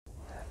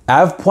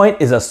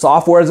AvePoint is a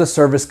software as a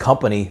service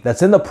company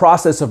that's in the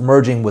process of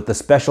merging with the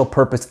special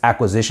purpose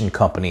acquisition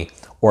company,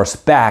 or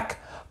SPAC,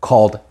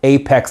 called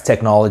Apex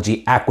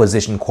Technology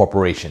Acquisition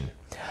Corporation.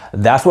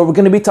 That's what we're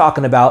going to be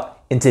talking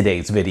about in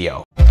today's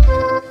video.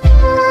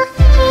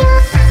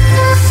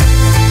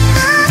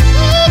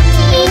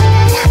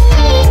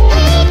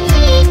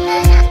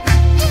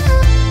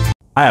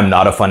 I am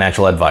not a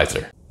financial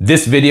advisor.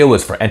 This video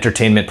is for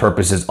entertainment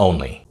purposes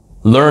only.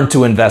 Learn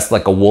to invest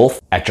like a wolf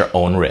at your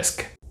own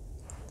risk.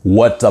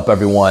 What's up,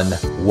 everyone?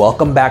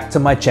 Welcome back to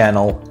my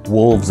channel,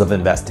 Wolves of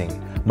Investing.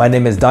 My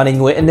name is Donnie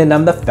Nguyen and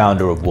I'm the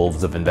founder of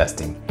Wolves of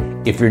Investing.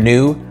 If you're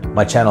new,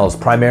 my channel is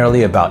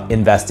primarily about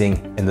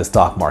investing in the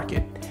stock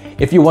market.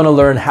 If you want to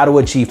learn how to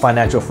achieve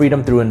financial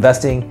freedom through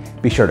investing,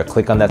 be sure to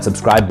click on that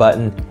subscribe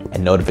button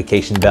and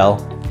notification bell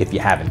if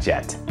you haven't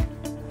yet.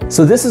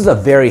 So this is a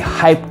very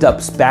hyped up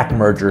SPAC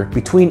merger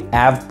between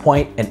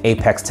AvePoint and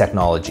Apex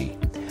Technology.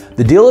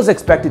 The deal is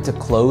expected to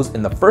close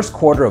in the first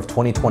quarter of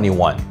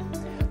 2021.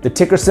 The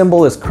ticker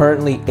symbol is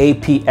currently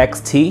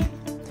APXT.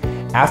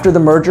 After the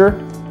merger,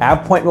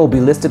 AvePoint will be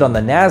listed on the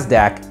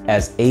NASDAQ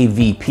as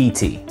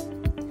AVPT.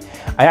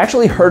 I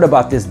actually heard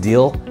about this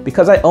deal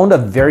because I owned a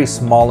very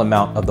small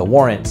amount of the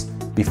warrants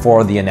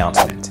before the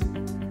announcement.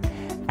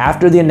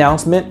 After the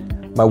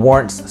announcement, my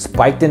warrants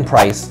spiked in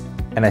price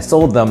and I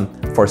sold them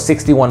for a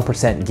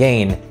 61%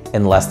 gain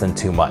in less than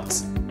 2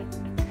 months.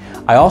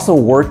 I also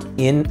work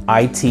in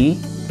IT,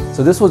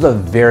 so this was a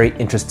very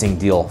interesting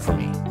deal for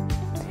me.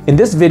 In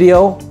this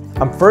video,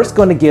 I'm first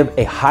going to give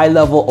a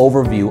high-level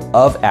overview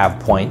of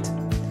AvePoint.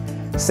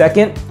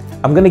 Second,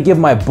 I'm going to give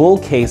my bull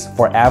case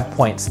for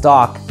AvePoint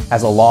stock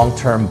as a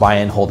long-term buy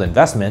and hold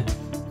investment.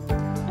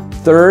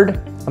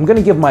 Third, I'm going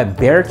to give my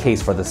bear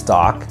case for the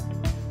stock.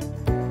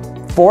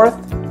 Fourth,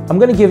 I'm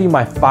going to give you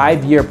my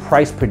 5-year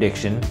price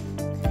prediction.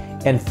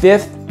 And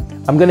fifth,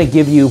 I'm going to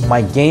give you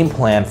my game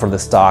plan for the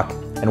stock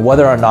and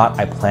whether or not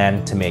I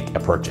plan to make a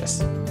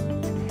purchase.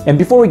 And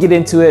before we get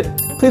into it,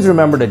 please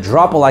remember to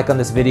drop a like on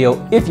this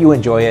video if you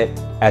enjoy it,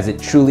 as it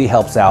truly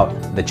helps out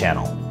the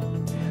channel.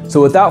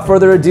 So without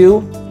further ado,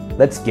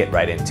 let's get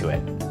right into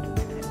it.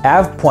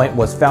 AvePoint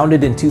was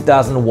founded in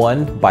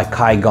 2001 by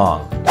Kai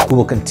Gong, who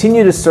will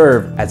continue to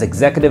serve as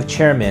executive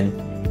chairman,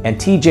 and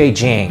TJ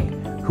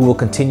Jiang, who will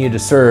continue to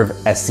serve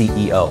as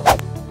CEO.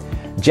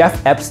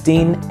 Jeff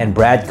Epstein and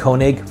Brad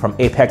Koenig from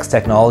Apex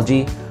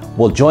Technology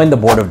will join the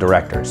board of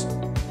directors.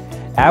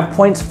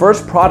 AvePoint's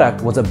first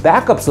product was a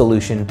backup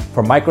solution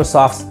for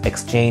Microsoft's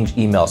Exchange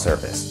email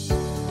service.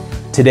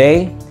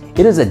 Today,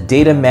 it is a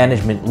data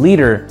management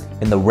leader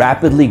in the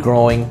rapidly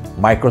growing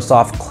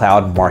Microsoft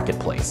Cloud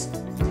marketplace,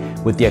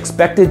 with the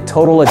expected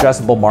total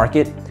addressable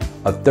market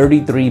of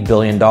 $33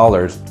 billion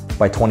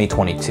by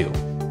 2022.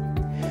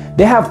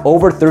 They have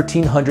over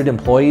 1,300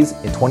 employees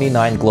in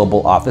 29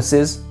 global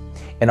offices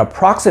and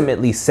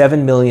approximately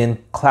 7 million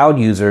cloud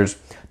users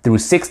through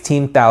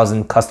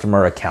 16,000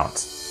 customer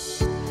accounts.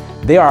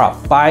 They are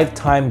a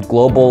 5-time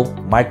global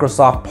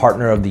Microsoft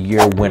Partner of the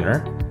Year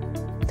winner.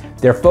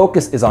 Their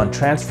focus is on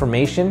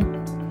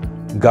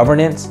transformation,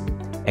 governance,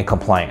 and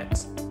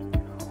compliance.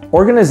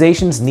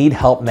 Organizations need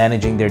help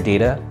managing their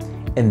data,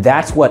 and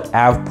that's what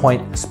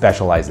AvePoint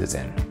specializes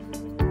in.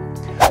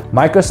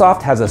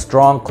 Microsoft has a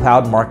strong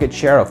cloud market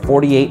share of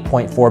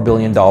 $48.4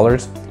 billion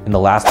in the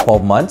last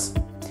 12 months,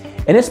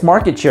 and its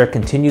market share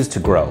continues to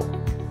grow.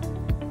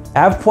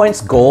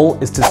 AvePoint's goal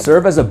is to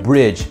serve as a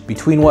bridge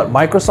between what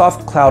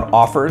Microsoft Cloud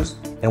offers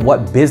and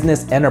what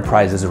business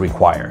enterprises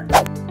require.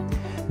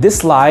 This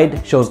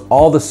slide shows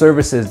all the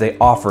services they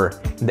offer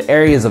in the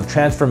areas of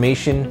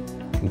transformation,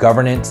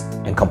 governance,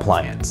 and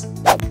compliance.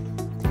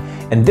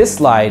 And this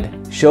slide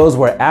shows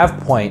where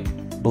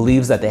AvePoint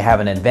believes that they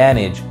have an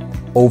advantage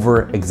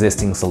over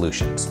existing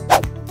solutions.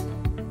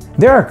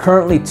 There are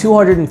currently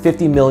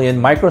 250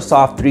 million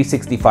Microsoft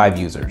 365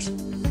 users,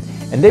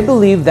 and they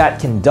believe that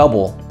can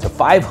double to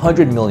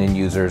 500 million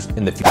users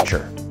in the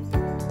future.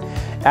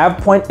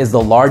 AvePoint is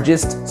the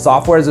largest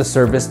software as a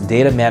service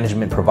data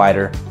management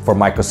provider for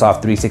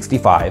Microsoft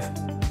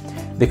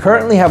 365. They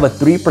currently have a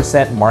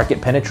 3%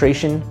 market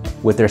penetration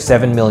with their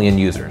 7 million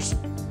users.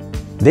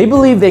 They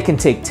believe they can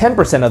take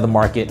 10% of the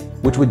market,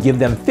 which would give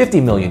them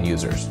 50 million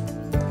users.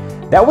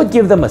 That would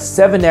give them a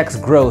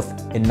 7x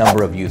growth in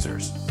number of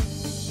users.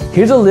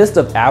 Here's a list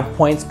of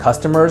AvePoint's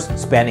customers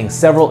spanning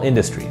several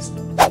industries.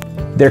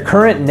 Their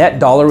current net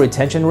dollar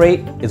retention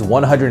rate is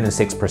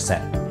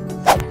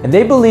 106%, and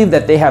they believe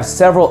that they have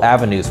several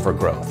avenues for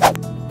growth.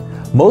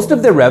 Most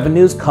of their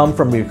revenues come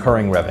from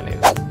recurring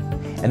revenues,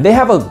 and they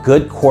have a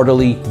good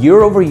quarterly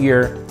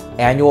year-over-year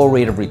annual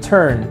rate of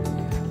return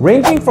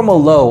ranging from a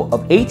low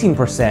of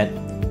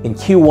 18% in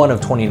Q1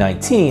 of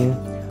 2019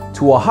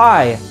 to a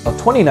high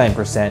of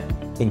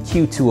 29% in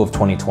Q2 of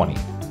 2020.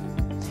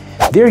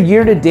 Their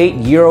year-to-date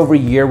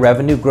year-over-year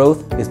revenue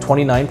growth is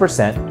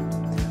 29%,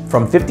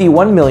 from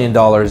 $51 million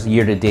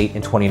year-to-date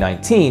in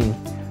 2019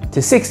 to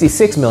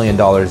 $66 million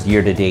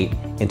year-to-date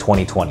in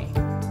 2020.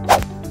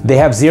 They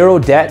have zero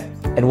debt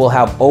and will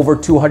have over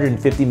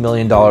 $250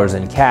 million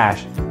in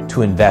cash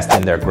to invest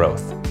in their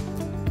growth.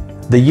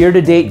 The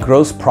year-to-date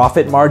gross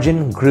profit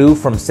margin grew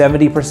from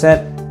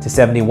 70% to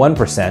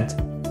 71%,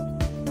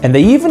 and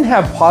they even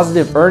have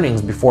positive earnings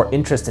before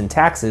interest and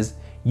taxes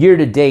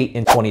year-to-date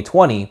in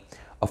 2020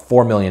 of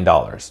 $4 million.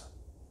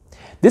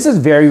 This is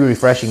very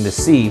refreshing to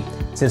see,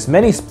 since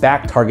many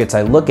SPAC targets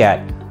I look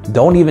at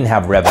don't even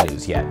have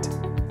revenues yet.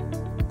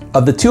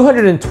 Of the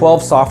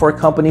 212 software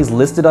companies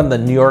listed on the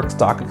New York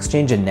Stock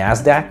Exchange and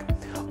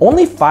NASDAQ,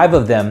 only 5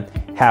 of them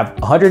have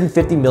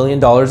 $150 million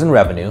in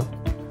revenue,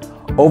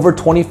 over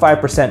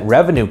 25%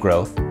 revenue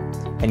growth,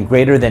 and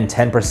greater than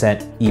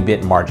 10%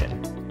 EBIT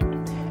margin.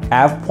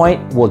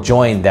 AvePoint will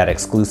join that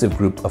exclusive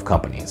group of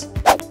companies.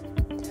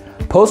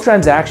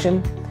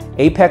 Post-transaction,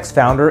 Apex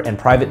founder and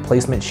private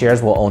placement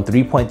shares will own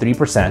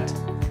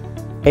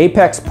 3.3%,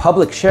 Apex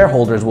public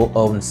shareholders will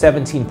own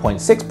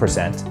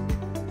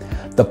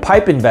 17.6%, the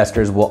PIPE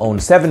investors will own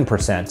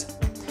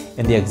 7%,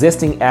 and the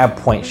existing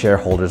AvePoint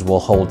shareholders will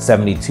hold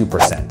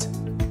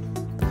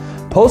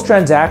 72%.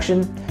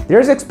 Post-transaction, there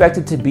is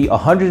expected to be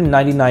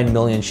 199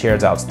 million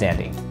shares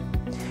outstanding.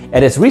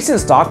 At its recent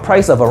stock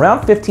price of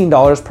around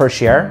 $15 per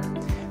share,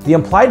 the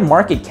implied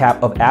market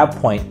cap of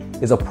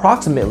AvePoint is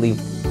approximately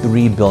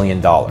 $3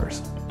 billion.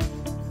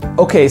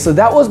 Okay, so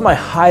that was my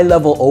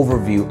high-level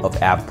overview of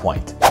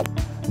AvePoint.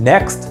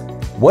 Next,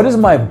 what is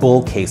my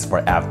bull case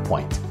for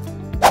AvePoint?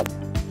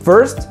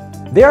 First,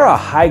 they are a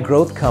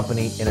high-growth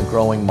company in a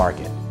growing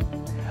market.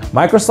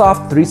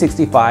 Microsoft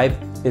 365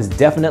 is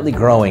definitely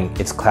growing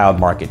its cloud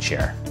market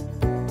share.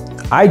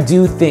 I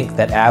do think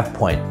that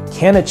AvePoint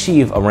can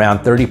achieve around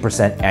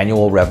 30%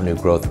 annual revenue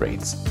growth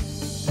rates.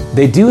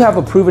 They do have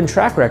a proven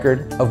track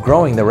record of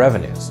growing their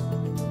revenues.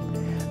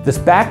 The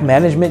SPAC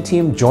management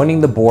team joining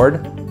the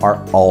board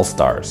are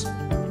all-stars.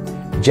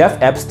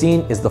 Jeff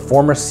Epstein is the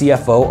former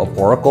CFO of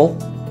Oracle.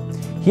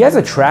 He has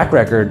a track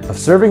record of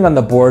serving on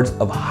the boards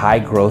of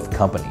high-growth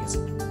companies,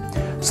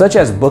 such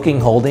as Booking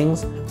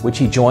Holdings, which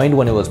he joined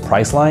when it was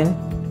Priceline.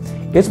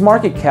 Its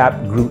market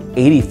cap grew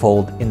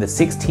 80-fold in the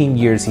 16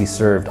 years he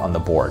served on the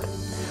board,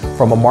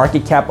 from a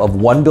market cap of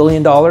 $1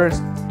 billion to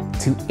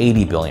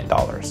 $80 billion.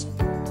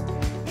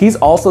 He's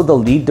also the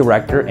lead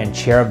director and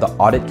chair of the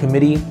audit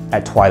committee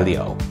at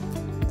Twilio.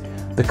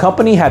 The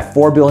company had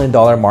 $4 billion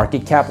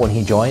market cap when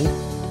he joined,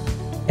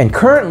 and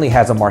currently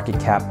has a market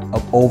cap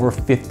of over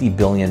 $50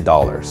 billion.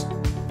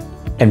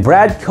 And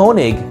Brad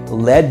Koenig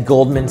led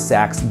Goldman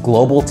Sachs'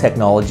 global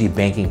technology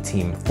banking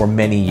team for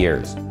many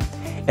years.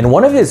 And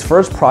one of his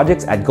first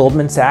projects at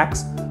Goldman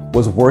Sachs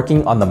was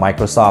working on the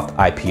Microsoft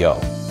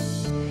IPO.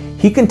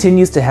 He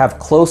continues to have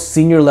close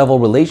senior-level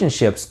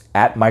relationships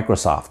at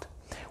Microsoft,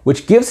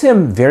 which gives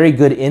him very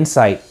good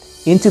insight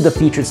into the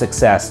future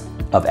success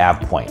of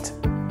AvePoint.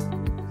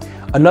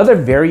 Another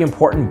very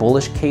important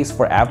bullish case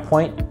for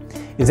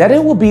AvePoint is that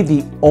it will be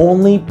the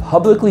only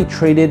publicly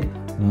traded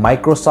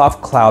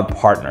Microsoft Cloud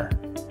partner.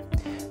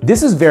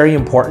 This is very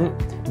important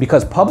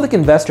because public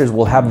investors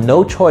will have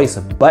no choice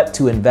but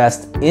to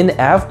invest in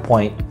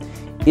AvePoint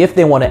if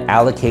they want to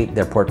allocate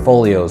their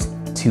portfolios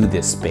to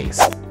this space.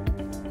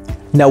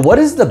 Now, what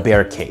is the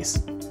bear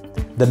case?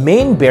 The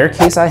main bear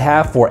case I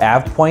have for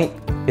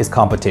AvePoint is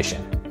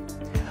competition.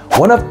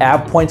 One of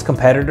AvePoint's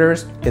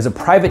competitors is a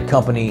private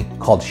company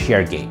called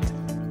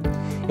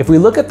ShareGate. If we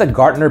look at the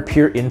Gartner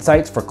Peer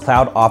Insights for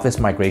cloud office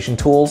migration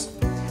tools,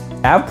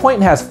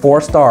 AvePoint has 4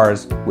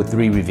 stars with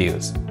 3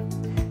 reviews,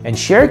 and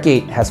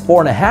ShareGate has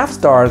 4.5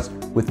 stars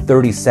with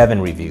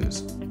 37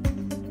 reviews.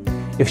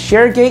 If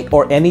ShareGate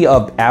or any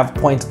of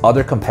AvePoint's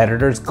other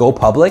competitors go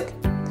public,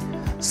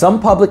 some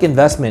public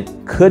investment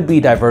could be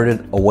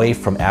diverted away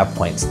from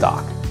AvePoint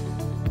stock.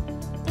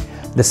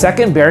 The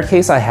second bear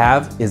case I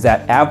have is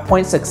that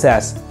AvePoint's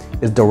success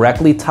is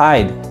directly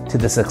tied to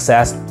the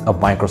success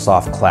of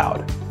Microsoft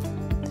Cloud.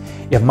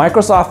 If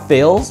Microsoft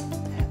fails,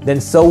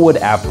 then so would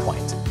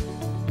AvePoint.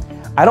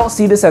 I don't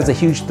see this as a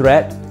huge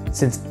threat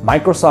since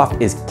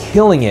Microsoft is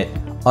killing it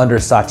under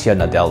Satya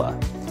Nadella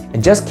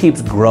and just keeps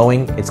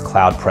growing its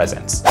cloud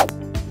presence.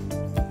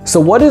 So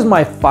what is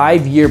my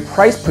 5-year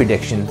price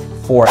prediction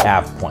for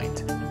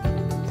AvePoint?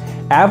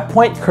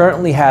 AvePoint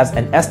currently has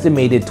an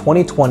estimated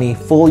 2020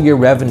 full-year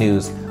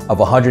revenues of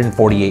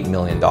 $148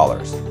 million.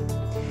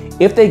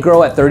 If they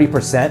grow at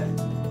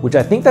 30%, which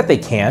I think that they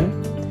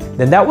can,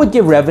 then that would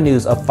give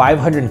revenues of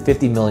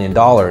 $550 million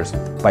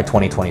by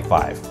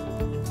 2025.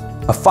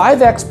 A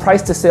 5x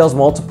price to sales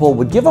multiple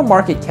would give a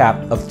market cap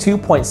of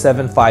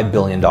 $2.75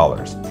 billion.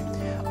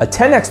 A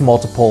 10x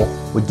multiple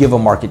would give a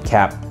market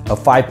cap of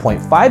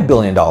 $5.5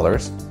 billion.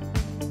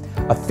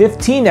 A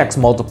 15x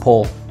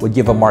multiple would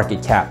give a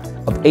market cap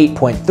of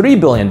 $8.3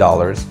 billion.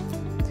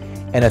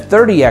 And a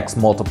 30x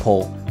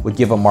multiple would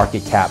give a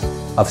market cap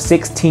of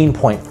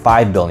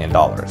 $16.5 billion.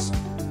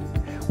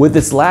 With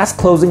its last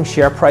closing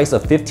share price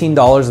of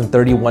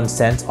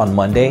 $15.31 on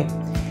Monday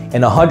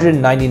and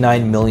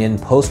 199 million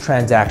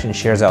post-transaction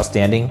shares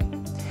outstanding,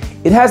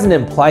 it has an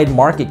implied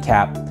market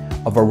cap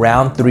of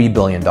around $3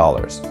 billion.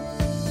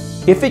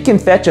 If it can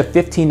fetch a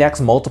 15x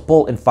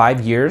multiple in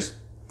 5 years,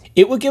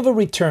 it would give a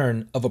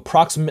return of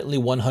approximately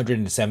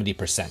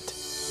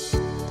 170%.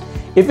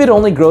 If it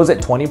only grows at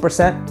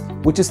 20%,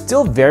 which is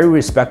still very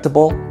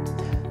respectable,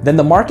 then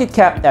the market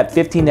cap at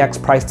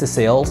 15x price to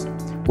sales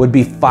would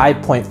be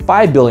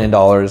 $5.5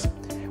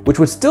 billion, which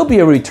would still be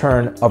a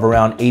return of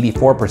around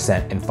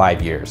 84% in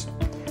 5 years,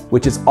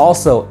 which is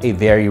also a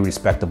very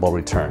respectable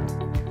return.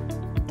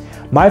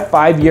 My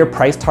 5-year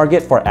price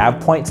target for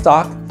AvePoint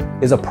stock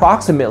is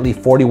approximately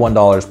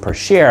 $41 per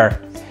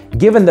share,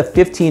 given the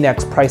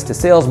 15x price to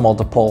sales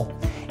multiple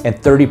and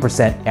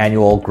 30%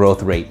 annual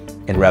growth rate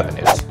in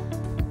revenues.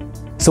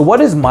 So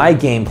what is my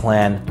game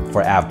plan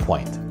for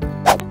AvePoint?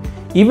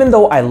 Even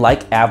though I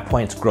like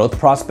AvePoint's growth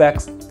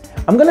prospects,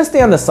 I'm gonna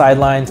stay on the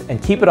sidelines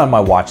and keep it on my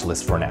watch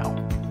list for now.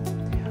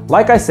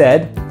 Like I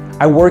said,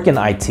 I work in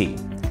IT,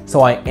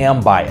 so I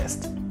am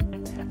biased.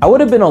 I would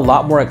have been a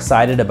lot more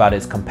excited about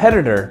its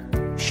competitor,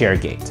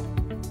 ShareGate.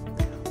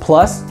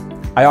 Plus,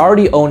 I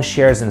already own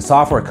shares in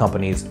software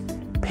companies,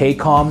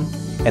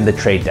 Paycom and The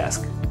Trade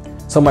Desk,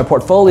 so my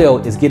portfolio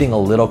is getting a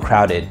little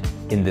crowded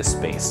in this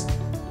space.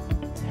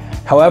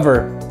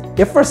 However,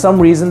 if for some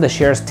reason the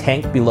shares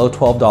tank below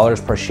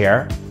 $12 per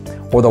share,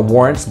 or the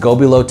warrants go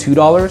below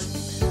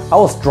 $2, I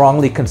will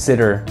strongly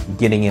consider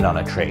getting in on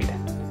a trade.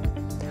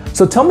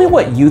 So tell me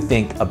what you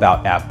think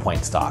about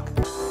AvePoint stock.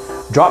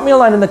 Drop me a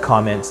line in the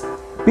comments.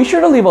 Be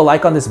sure to leave a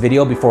like on this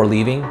video before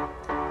leaving.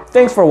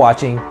 Thanks for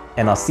watching,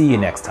 and I'll see you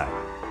next time.